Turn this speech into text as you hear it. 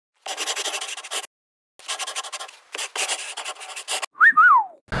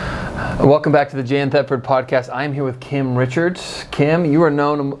Welcome back to the Jan Thetford podcast. I am here with Kim Richards. Kim, you are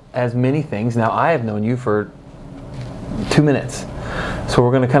known as many things. Now, I have known you for 2 minutes, so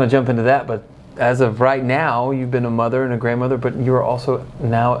we're going to kind of jump into that. But as of right now, you've been a mother and a grandmother, but you are also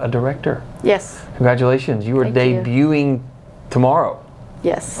now a director. Yes. Congratulations. You are debuting tomorrow.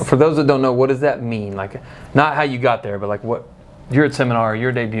 Yes. For those that don't know, what does that mean? Like, not how you got there, but like what, you're at seminar,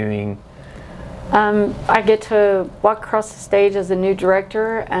 you're debuting. I get to walk across the stage as a new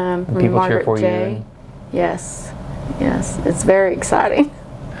director from people Margaret cheer for J. you. Yes, yes, it's very exciting.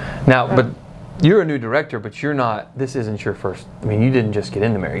 Now, but you're a new director, but you're not, this isn't your first, I mean, you didn't just get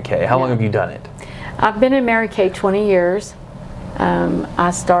into Mary Kay. How long have you done it? I've been in Mary Kay 20 years.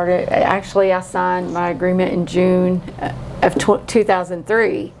 I signed my agreement in June of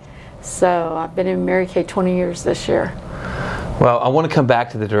 2003. So I've been in Mary Kay 20 years this year. Well, I want to come back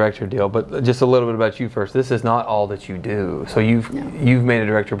to the director deal, but just a little bit about you first. This is not all that you do. So you've made a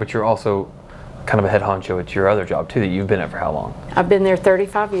director, but you're also kind of a head honcho at your other job too that you've been at for how long? I've been there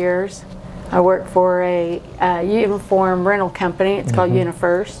 35 years. I work for a uniform rental company. It's called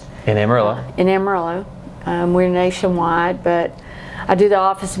UniFirst. In Amarillo? In Amarillo. We're nationwide, but I do the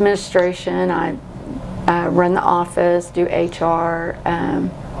office administration. I run the office, do HR,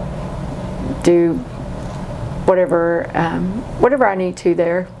 do whatever I need to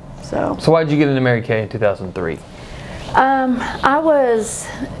there. So why did you get into Mary Kay in 2003? I was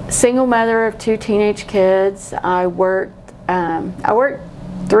single mother of 2 teenage kids. I worked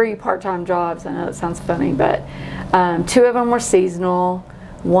 3 part-time jobs. I know that sounds funny, but 2 of them were seasonal.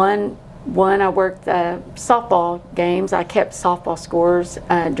 One I worked softball games. I kept softball scores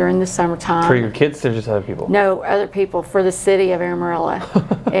during the summertime. For your kids or just other people? No, other people for the city of Amarillo.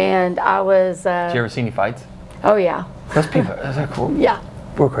 And I was... Did you ever see any fights? Oh, yeah. Those people, that's cool. Yeah.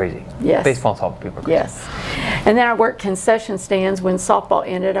 We're crazy. Yes. Baseball and softball people are crazy. Yes. And then I worked concession stands. When softball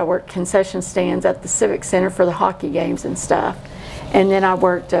ended, I worked concession stands at the Civic Center for the hockey games and stuff. And then I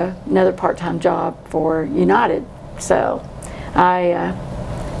worked another part-time job for United. So I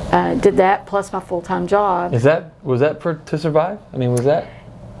did that plus my full-time job. Was that to survive? I mean, was that?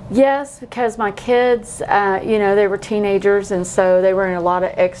 Yes, because my kids, they were teenagers, and so they were in a lot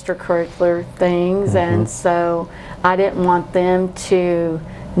of extracurricular things, and so I didn't want them to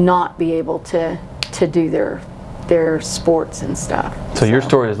not be able to do their sports and stuff. So your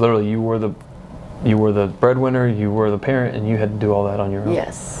story is literally you were the breadwinner, you were the parent, and you had to do all that on your own.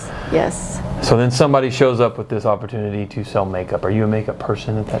 Yes, yes. So then somebody shows up with this opportunity to sell makeup. Are you a makeup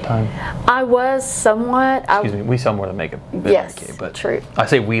person at that time? I was somewhat. Excuse me, we sell more than makeup at yes, Mary Kay, but true. I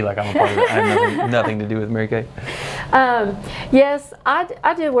say we like I'm a part of it. I have nothing to do with Mary Kay. Yes,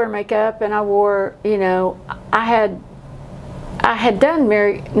 I did wear makeup, and I wore, I had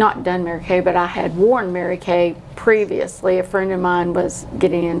not done Mary Kay, but I had worn Mary Kay previously. A friend of mine was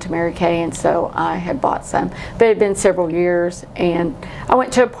getting into Mary Kay, and so I had bought some. But it had been several years, and I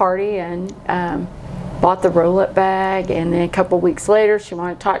went to a party and bought the roll-up bag, and then a couple weeks later she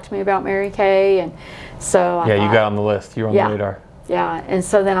wanted to talk to me about Mary Kay, and so I thought, you got on the list. You were on the radar. Yeah, and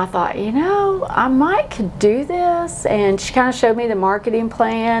so then I thought, I might could do this, and she kind of showed me the marketing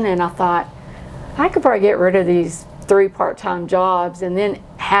plan, and I thought, I could probably get rid of these 3 part-time jobs and then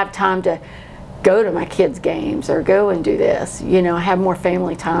have time to go to my kids' games or go and do this, have more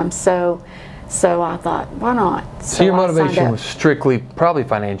family time. So I thought, why not? So your motivation was strictly probably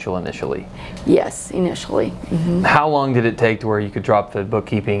financial initially? Yes, initially. How long did it take to where you could drop the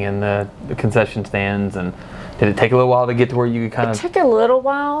bookkeeping and the concession stands, and did it take a little while to get to where you could kind of... It took a little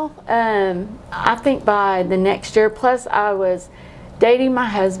while. I think by the next year, plus I was dating my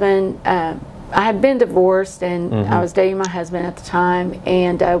husband. I had been divorced, and I was dating my husband at the time,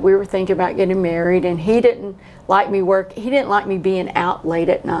 and we were thinking about getting married, and he didn't like me he didn't like me being out late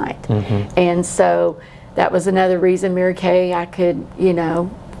at night. And so that was another reason Mary Kay, I could,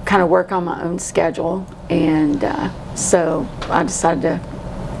 kind of work on my own schedule. And so I decided to,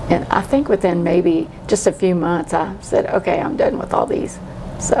 and I think within maybe just a few months, I said, okay, I'm done with all these.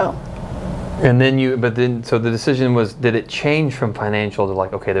 So. And then so the decision was, did it change from financial to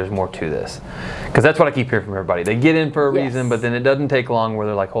like, okay, there's more to this? Because that's what I keep hearing from everybody. They get in for a reason, but then it doesn't take long where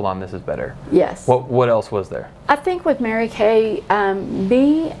they're like, hold on, this is better. Yes. What else was there? I think with Mary Kay,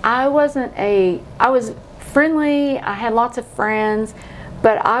 I was friendly, I had lots of friends,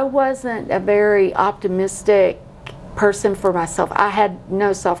 but I wasn't a very optimistic person for myself. I had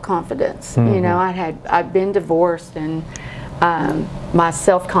no self-confidence. I'd been divorced, and my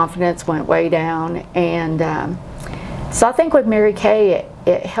self-confidence went way down, and so I think with Mary Kay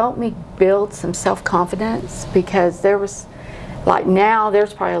it helped me build some self-confidence, because there was, like, now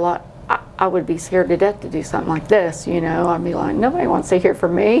there's probably a lot I would be scared to death to do something like this, you know. I'd be like, nobody wants to hear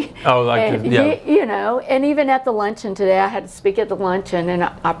from me. Oh, like, and, yeah. You know, and even at the luncheon today, I had to speak at the luncheon, and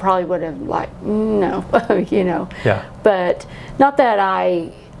I probably would have like, no, you know. Yeah. But not that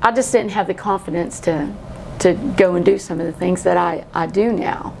I just didn't have the confidence to go and do some of the things that I do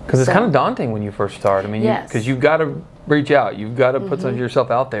now. Because it's kind of daunting when you first start. I mean, yes. Because you've got to reach out. You've got to put some of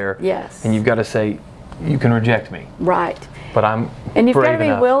yourself out there. Yes. And you've got to say, you can reject me. Right. But I'm And you've got brave to be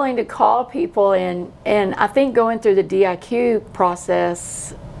enough. willing to call people, and I think going through the DIQ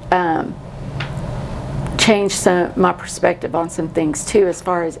process changed my perspective on some things too, as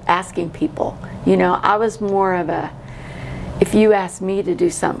far as asking people. You know, I was more of a, if you asked me to do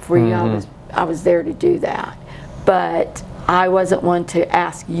something for you, I was there to do that. But I wasn't one to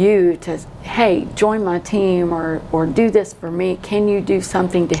ask you to, hey, join my team or do this for me. Can you do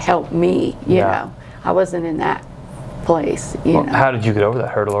something to help me? You know, I wasn't in that place. You know. How did you get over that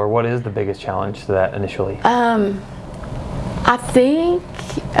hurdle, or what is the biggest challenge to that initially? I think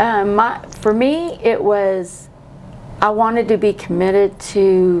for me it was, I wanted to be committed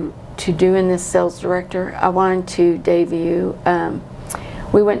to doing this sales director. I wanted to debut.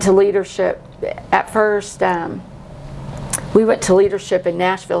 We went to leadership at first. We went to leadership in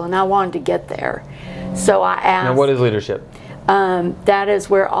Nashville, and I wanted to get there. So I asked. Now, what is leadership? That is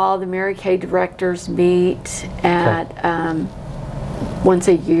where all the Mary Kay directors meet at once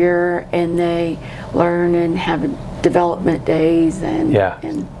a year, and they learn and have development days,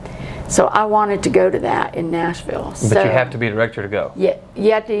 and so I wanted to go to that in Nashville. But you have to be a director to go. Yeah,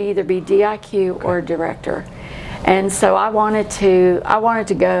 you have to either be DIQ or a director, and so I wanted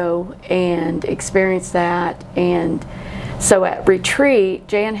to go and experience that. And so at retreat,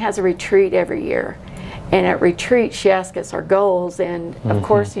 Jan has a retreat every year. And at retreat, she asks us our goals, and of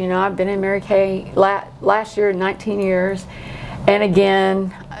course, you know, I've been in Mary Kay last year 19 years, and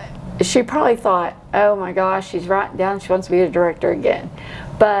again, she probably thought, oh my gosh, she's writing down, she wants to be a director again.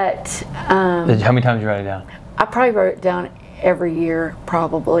 But How many times did you write it down? I probably wrote it down every year,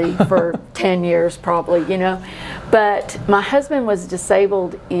 probably for 10 years, probably, you know. But my husband was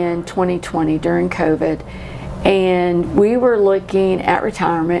disabled in 2020 during COVID. And we were looking at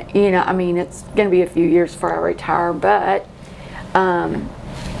retirement. You know, I mean, it's going to be a few years before I retire, but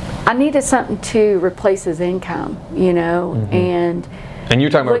I needed something to replace his income, you know. And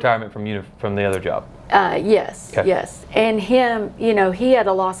you're talking about retirement from the other job? Yes, yes. And him, you know, he had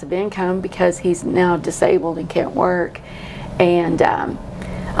a loss of income because he's now disabled and can't work. And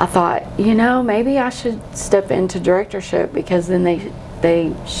I thought, you know, maybe I should step into directorship, because then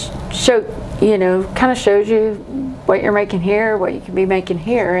they show, you know, kind of shows you what you're making here, what you can be making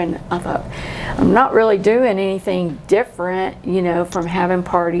here. And I thought, I'm not really doing anything different, you know, from having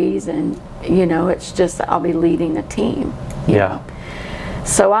parties, and, you know, it's just I'll be leading a team. You know.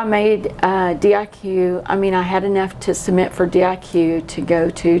 So I made DIQ. I mean, I had enough to submit for DIQ to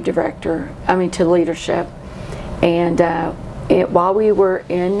go to leadership. And while we were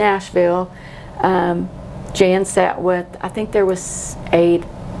in Nashville, Jan sat with, I think there was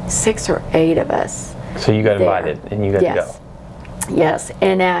 6 or 8 of us. So you got invited, and you got to go. Yes,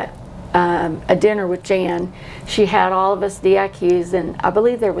 and at a dinner with Jan, she had all of us DIQs, and I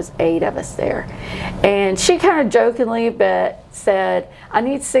believe there was 8 of us there. And she kind of jokingly but said, I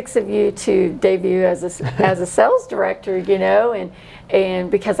need 6 of you to debut as a sales director, you know,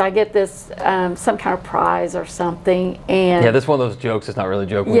 and because I get this some kind of prize or something. And yeah, this is one of those jokes. It's not really a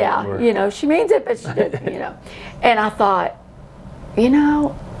joke. Yeah, you know, she means it, but she didn't, you know. And I thought, you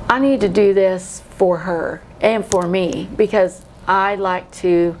know, I need to do this for her and for me, because I like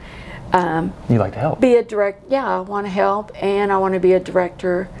to. You like to help. Be a direct. Yeah, I want to help, and I want to be a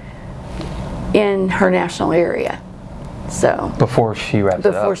director in her national area. So before she wraps it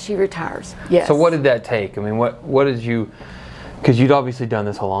up. Before she retires. Yes. So what did that take? I mean, what did you? Because you'd obviously done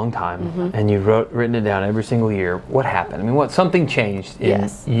this a long time, and you'd written it down every single year. What happened? I mean, something changed in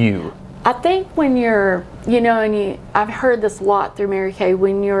you? I think when you're, you know, and I've heard this a lot through Mary Kay,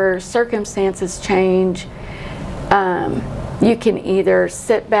 when your circumstances change, you can either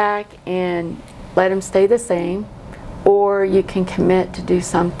sit back and let them stay the same, or you can commit to do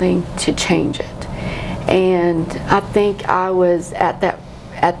something to change it. And I think I was at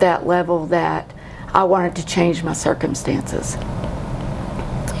that level that I wanted to change my circumstances.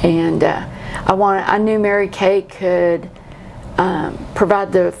 And I knew Mary Kay could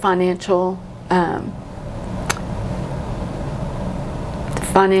provide the financial,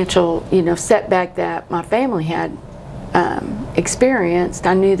 you know, setback that my family had experienced.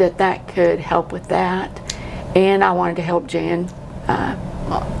 I knew that could help with that, and I wanted to help Jan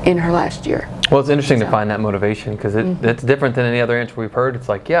in her last year. Well, it's interesting to find that motivation, because it's different than any other answer we've heard. It's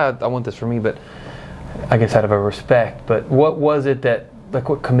like, yeah, I want this for me, but I guess out of a respect. But what was it that, like,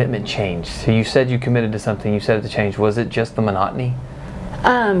 what commitment changed? So you said you committed to something, you said it to change. Was it just the monotony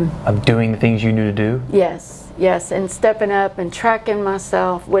of doing the things you knew to do? Yes, and stepping up and tracking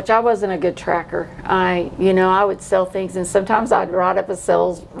myself, which I wasn't a good tracker. I would sell things, and sometimes I'd write up a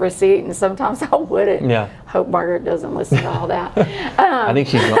sales receipt, and sometimes I wouldn't. Yeah. Hope Margaret doesn't listen to all that. I think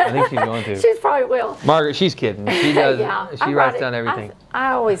she's going to. She probably will. Margaret, she's kidding. She does. Yeah, she writes down everything.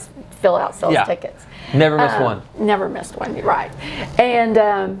 I always fill out sales tickets. Never missed one. Never missed one. Right. And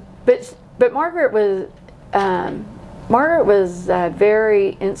but Margaret was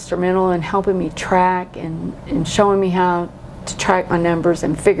very instrumental in helping me track and showing me how to track my numbers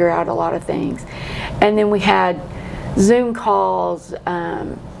and figure out a lot of things. And then we had Zoom calls,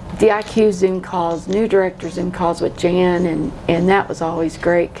 DIQ Zoom calls, new director Zoom calls with Jan, and that was always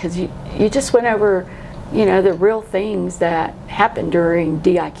great, because you just went over, the real things that happened during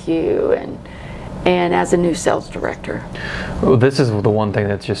DIQ and as a new sales director. Well, this is the one thing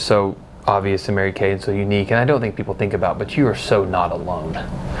that's just so obvious in Mary Kay and so unique, and I don't think people think about, but you are so not alone.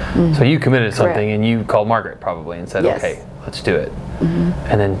 So you committed to something, and you called Margaret probably and said, okay, let's do it.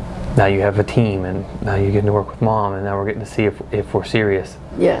 And then now you have a team, and now you're getting to work with Mom, and now we're getting to see if we're serious.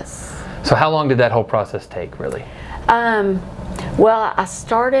 Yes. So how long did that whole process take, really? Well, I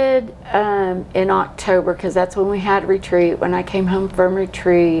started in October, because that's when we had retreat. When I came home from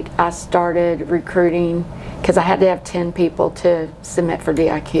retreat, I started recruiting, because I had to have 10 people to submit for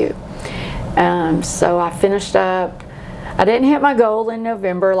DIQ. So I finished up. I didn't hit my goal in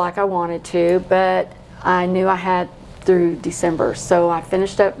November like I wanted to, but I knew I had through December. So I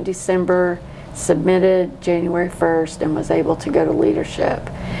finished up in December, submitted January 1st, and was able to go to leadership.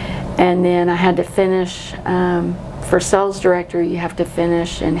 And then I had to finish, for sales director, you have to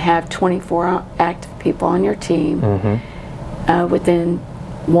finish and have 24 active people on your team within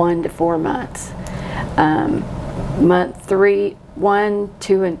 1 to 4 months. Month 3, 1,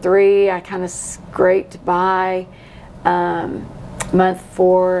 2, and 3, I kind of scraped by. Month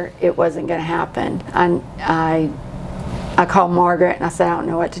 4, it wasn't going to happen. I called Margaret and I said, I don't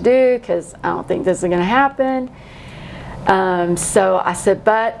know what to do, because I don't think this is going to happen. So I said,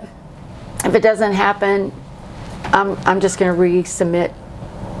 but if it doesn't happen, I'm just going to resubmit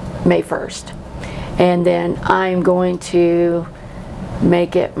May 1st. And then I'm going to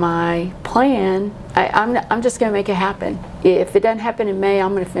make it my plan. I'm just going to make it happen. If it doesn't happen in May,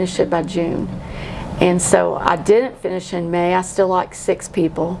 I'm going to finish it by June. And so I didn't finish in May. I still like 6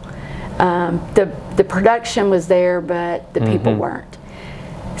 people. The production was there, but the people weren't.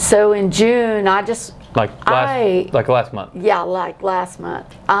 So in June, I just like last month. Yeah, like last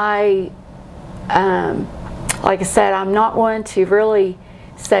month. Like I said, I'm not one to really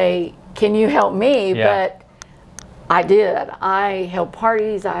say, "Can you help me?" But I did. I held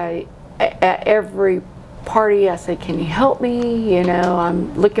parties. At every party, I said, "Can you help me?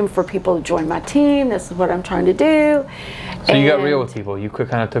 I'm looking for people to join my team. This is what I'm trying to do." So you got real with people. You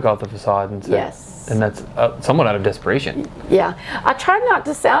kind of took off the facade and said, yes. And that's somewhat out of desperation. Yeah, I tried not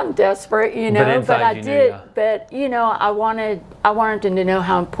to sound desperate, but I did. But I wanted them to know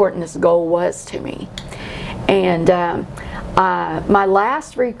how important this goal was to me. And my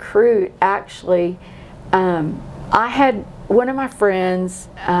last recruit, actually, I had one of my friends.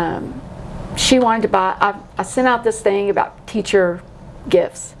 She wanted to buy. I sent out this thing about teacher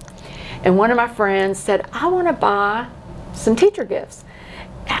gifts, and one of my friends said, "I want to buy some teacher gifts."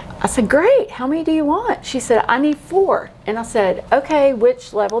 I said, "Great, how many do you want?" She said, "I need 4." And I said, "Okay,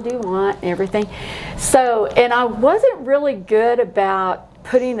 which level do you want?" and everything. So, and I wasn't really good about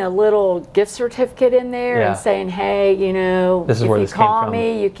putting a little gift certificate in there and saying, "Hey, this is if where you this came call from.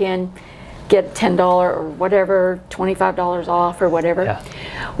 me, you can get $10 or whatever, $25 off or whatever." Yeah.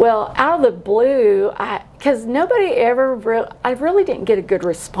 Well, out of the blue, because nobody ever I really didn't get a good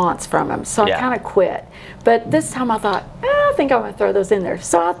response from them, so I kind of quit. But this time I thought, I think I'm going to throw those in there.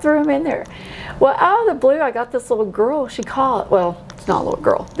 So I threw them in there. Well, out of the blue, I got this little girl. She called. Well, it's not a little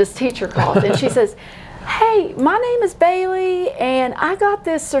girl. This teacher called, and she says, "Hey, my name is Bailey, and I got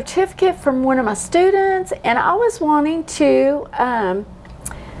this certificate from one of my students, and I was wanting to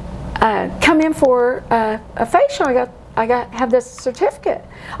come in for a facial. I have this certificate."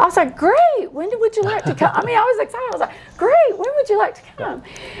 I was like, "Great, when would you like to come?" I mean, I was excited. I was like, "Great, when would you like to come?"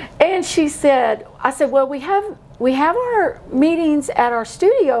 And she said, I said, "Well, we have our meetings at our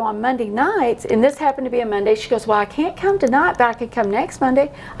studio on Monday nights," and this happened to be a Monday. She goes, "Well, I can't come tonight, but I can come next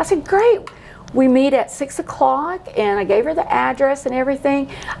Monday." I said, "Great, we meet at 6 o'clock, and I gave her the address and everything.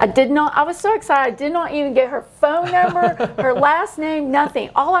 I was so excited, I did not even get her phone number, her last name, nothing.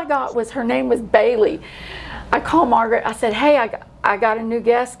 All I got was her name was Bailey. I called Margaret, I said, hey, I got a new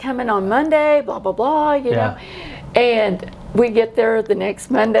guest coming on Monday, blah, blah, blah, you know. And we get there the next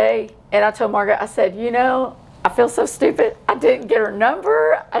Monday, and I told Margaret, I said, you know, I feel so stupid. I didn't get her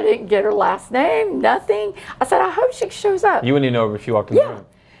number, I didn't get her last name, nothing. I said, I hope she shows up. You wouldn't even know if she walked in the room.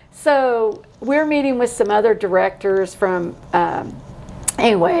 So we're meeting with some other directors from,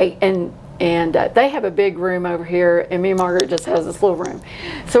 anyway, and they have a big room over here, and me and Margaret just has this little room.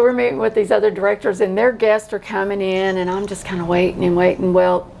 So we're meeting with these other directors, and their guests are coming in, and I'm just kind of waiting and waiting.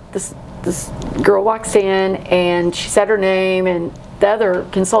 Well, this girl walks in, and she said her name, and the other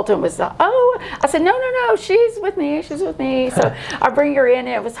consultant was, oh, I said, no, she's with me. So I bring her in, and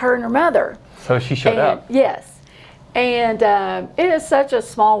it was her and her mother. So she showed up. Yes. And it is such a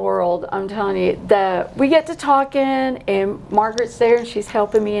small world, I'm telling you. We get to talking, and Margaret's there, and she's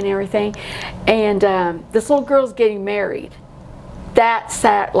helping me and everything. And this little girl's getting married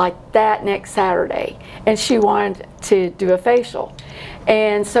that next Saturday, and she wanted to do a facial.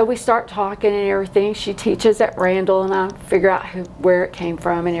 And so we start talking and everything. She teaches at Randall, and I figure out where it came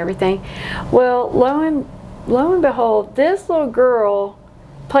from and everything. Well, lo and behold, this little girl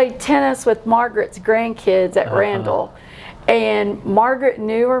played tennis with Margaret's grandkids at Randall, and Margaret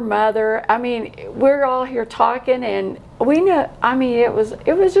knew her mother. I mean, we're all here talking, and we know. I mean, it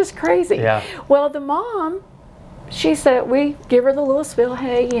was just crazy. Yeah. Well, the mom, she said, we give her the little spiel,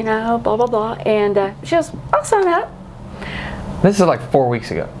 hey, you know, blah blah blah, and she goes, I'll sign up. This is like 4 weeks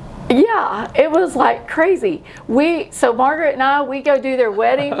ago. Yeah, it was like crazy. So Margaret and I, we go do their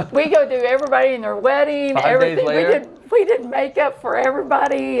wedding. We go do everybody in their wedding. 5 everything. days later? We did makeup for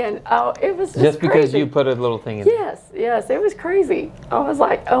everybody, and it was just because crazy. you put a little thing in. Yes, it was crazy. I was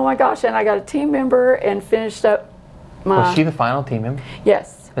like, oh my gosh, and I got a team member and finished up my. Was she the final team member?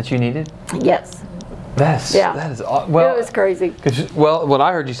 Yes. That you needed? Yes. That is well. It was crazy. Well, what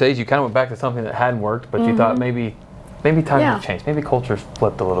I heard you say is you kind of went back to something that hadn't worked, but you thought maybe times have changed. Maybe culture's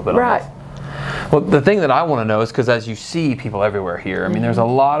flipped a little bit. Right. On this. Well, the thing that I want to know is because as you see people everywhere here, I mean, there's a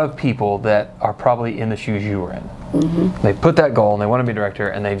lot of people that are probably in the shoes you were in. They put that goal and they want to be director,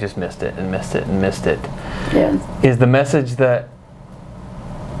 and they just missed it and missed it and missed it. Yes. Is the message that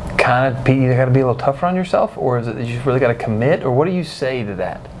kind of you got to be a little tougher on yourself, or is it that you just really got to commit, or what do you say to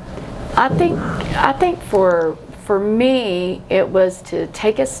that? I think for me, it was to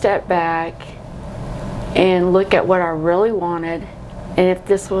take a step back and look at what I really wanted. And if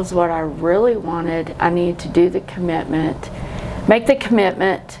this was what I really wanted, I needed to do the commitment, make the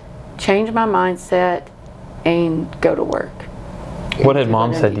commitment, change my mindset, and go to work. What had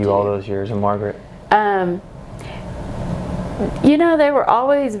Mom said to you all those years, and Margaret? You know, they were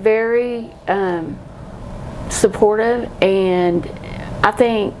always very supportive, and I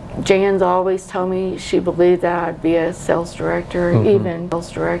think Jan's always told me she believed that I'd be a sales director, even sales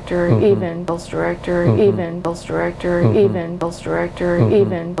director, even sales director, even sales director, even sales director,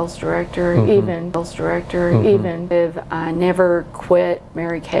 even sales director, even sales director, even if I never quit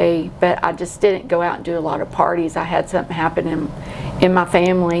Mary Kay, but I just didn't go out and do a lot of parties. I had something happen in my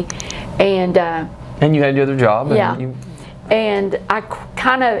family, and you had your other job. Yeah. And I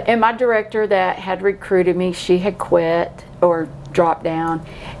kind of, and my director that had recruited me, she had quit or dropped down,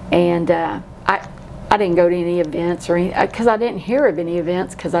 and I didn't go to any events or anything because I didn't hear of any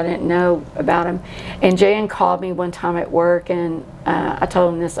events because I didn't know about them. And Jan called me one time at work, and I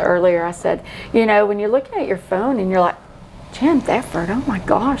told him this earlier. I said, you know, when you're looking at your phone and you're like, Jan Thetford, oh my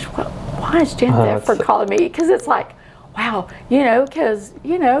gosh, why is Jan Thetford calling me? Because it's like, wow, you know, because,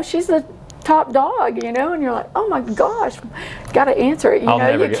 you know, she's the top dog, you know, and you're like, oh my gosh, got to answer it. You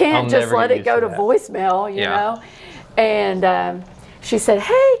know, you can't just let it go to voicemail, you know. And she said,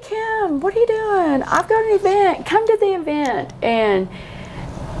 hey, Kim, what are you doing? I've got an event. Come to the event. And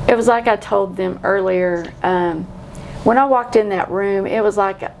it was like I told them earlier, when I walked in that room, it was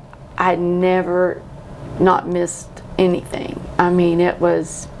like I'd never not missed anything. I mean, it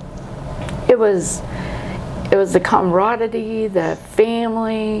was the camaraderie, the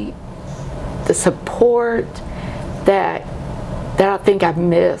family, the support that I think I've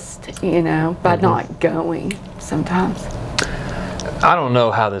missed, you know, by not going sometimes. I don't know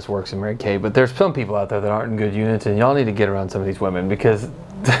how this works in Mary Kay, but there's some people out there that aren't in good units, and y'all need to get around some of these women because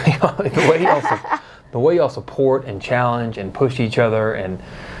the way y'all support and challenge and push each other and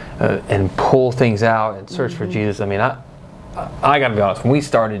pull things out and search for Jesus. I mean, I got to be honest. When we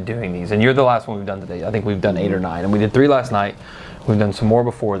started doing these, and you're the last one we've done today. I think we've done 8 or 9, and we did 3 last night. We've done some more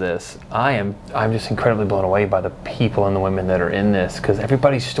before this. I'm just incredibly blown away by the people and the women that are in this, because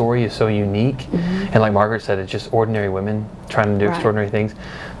everybody's story is so unique. And like Margaret said, it's just ordinary women trying to do extraordinary things.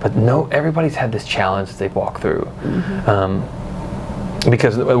 But everybody's had this challenge that they've walked through.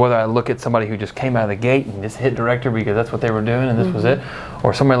 Because whether I look at somebody who just came out of the gate and just hit director because that's what they were doing and this was it,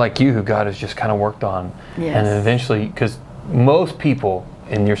 or somebody like you who God has just kind of worked on. And then eventually, because most people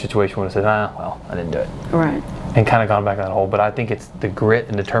in your situation would have said, well, I didn't do it. Right. And kind of gone back in that hole. But I think it's the grit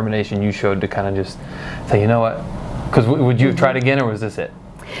and determination you showed to kind of just say, you know what? Because would you have tried again, or was this it?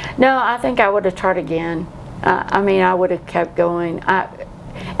 No, I think I would have tried again. I mean, I would have kept going.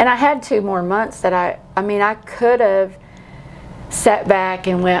 And I had 2 more months that I could have sat back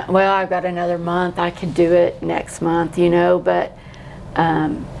and went, well, I've got another month. I could do it next month, but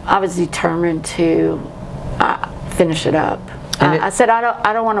I was determined to finish it up. I said,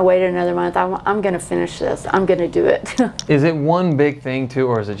 I don't want to wait another month. I'm going to finish this. I'm going to do it. Is it one big thing too,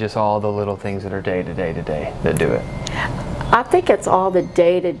 or is it just all the little things that are day to day that do it? I think it's all the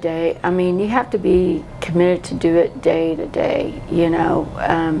day to day. I mean, you have to be committed to do it day to day.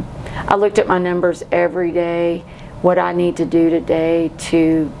 I looked at my numbers every day, what I need to do today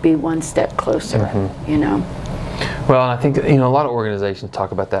to be one step closer. Well, and I think a lot of organizations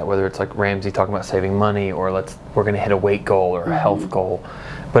talk about that, whether it's like Ramsey talking about saving money, or we're going to hit a weight goal or a health goal.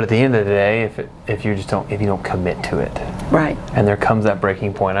 But at the end of the day, if you don't commit to it, right? And there comes that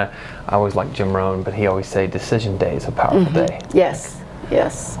breaking point. I always like Jim Rohn, but he always say decision day is a powerful day. Yes,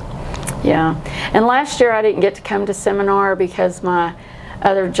 yeah. And last year I didn't get to come to seminar because my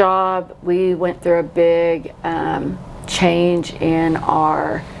other job, we went through a big change in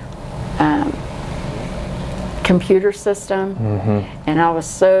our computer system, and I was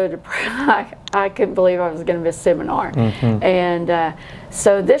so depressed. I couldn't believe I was going to miss seminar. And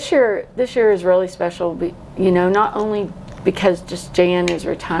so this year is really special. Not only because just Jan is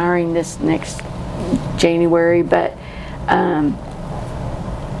retiring this next January, but I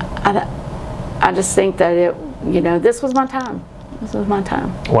just think that this was my time. This was my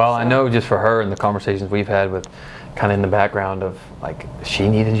time. Well, I know just for her and the conversations we've had with kind of in the background of like she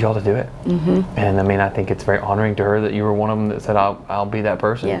needed y'all to do it, and I mean I think it's very honoring to her that you were one of them that said I'll be that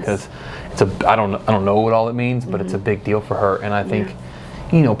person, because it's I don't know what all it means, but it's a big deal for her. And I think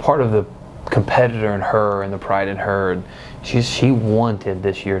part of the competitor in her and the pride in her, and she wanted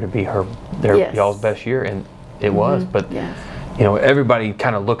this year to be y'all's best year, and it was. But everybody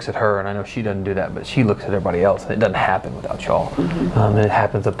kind of looks at her, and I know she doesn't do that, but she looks at everybody else, and it doesn't happen without y'all. And it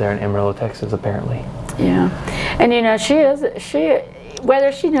happens up there in Amarillo, Texas, apparently. Yeah, and she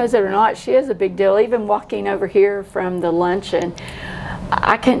whether she knows it or not, she is a big deal. Even walking over here from the luncheon,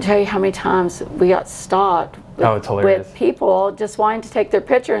 I can't tell you how many times we got stopped with people just wanting to take their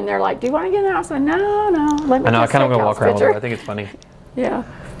picture, and they're like, "Do you want to get in there?" I said, "No, let me." I know. I kind of want to walk around with her. I think it's funny. Yeah.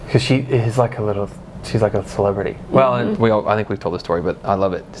 Because she is like she's like a celebrity. Well, and I think we've told the story, but I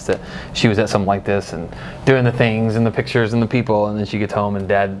love it. Just that she was at something like this and doing the things and the pictures and the people, and then she gets home and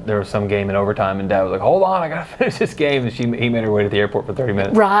there was some game in overtime, and Dad was like, "Hold on, I gotta finish this game," and he made her way to the airport for 30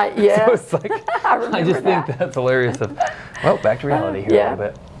 minutes. Right. Yeah. So it's like I just think that's hilarious. Back to reality here a little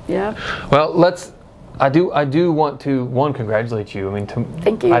bit. Yeah. Well, I do want to congratulate you. I mean,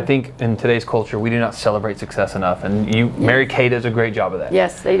 thank you. I think in today's culture we do not celebrate success enough, and Mary Kay does a great job of that.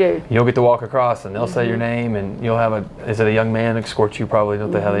 Yes, they do. You'll get to walk across, and they'll say your name, and you'll have a young man escort you, probably. Don't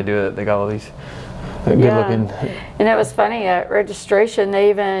they how they do it? They got all these good looking. And it was funny at registration.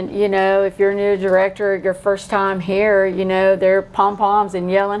 They even, if you're a new director, your first time here, they're pom poms and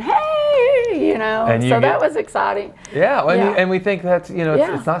yelling, "Hey!" And so that was exciting. Yeah, and we think that's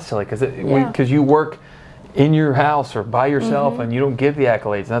it's not silly because you work in your house or by yourself, and you don't give the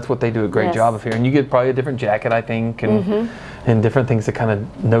accolades, and that's what they do a great job of here. And you get probably a different jacket, I think, and different things to kind of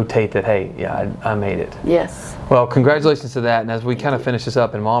notate that, hey, I made it. Yes. Well, congratulations to that. And as we kind of finish this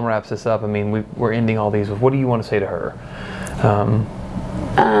up and Mom wraps this up, I mean, we're ending all these with, what do you want to say to her?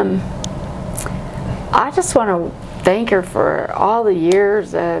 I just want to thank her for all the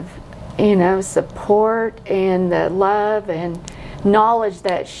years of support and the love and knowledge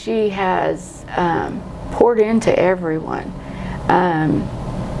that she has poured into everyone.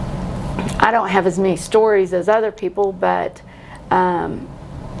 I don't have as many stories as other people, but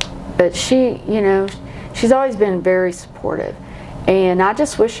she, she's always been very supportive, and I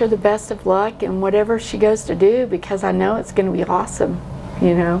just wish her the best of luck in whatever she goes to do, because I know it's going to be awesome.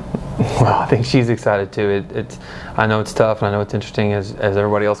 Well, I think she's excited too. I know it's tough, and I know it's interesting as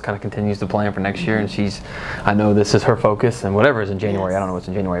everybody else kind of continues to plan for next year. And I know this is her focus, and whatever is in January. I don't know what's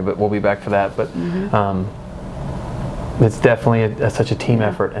in January, but we'll be back for that. But it's definitely such a team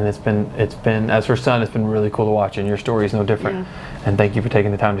effort, and it's been as her son, it's been really cool to watch, and your story is no different. Yeah. And thank you for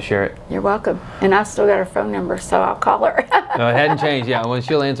taking the time to share it. You're welcome. And I still got her phone number, so I'll call her. No, it hadn't changed. Yeah, when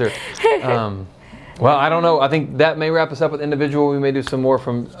she'll answer. Well, I don't know. I think that may wrap us up with individual. We may do some more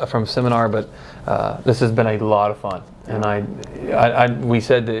from seminar, but this has been a lot of fun. And we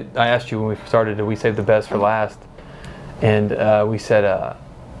said that I asked you when we started, did we save the best for last? And we said,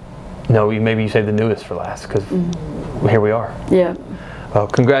 no, maybe you saved the newest for last, because here we are. Yeah. Well,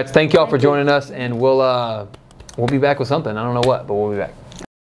 congrats. Thank y'all for joining us, and we'll be back with something. I don't know what, but we'll be back.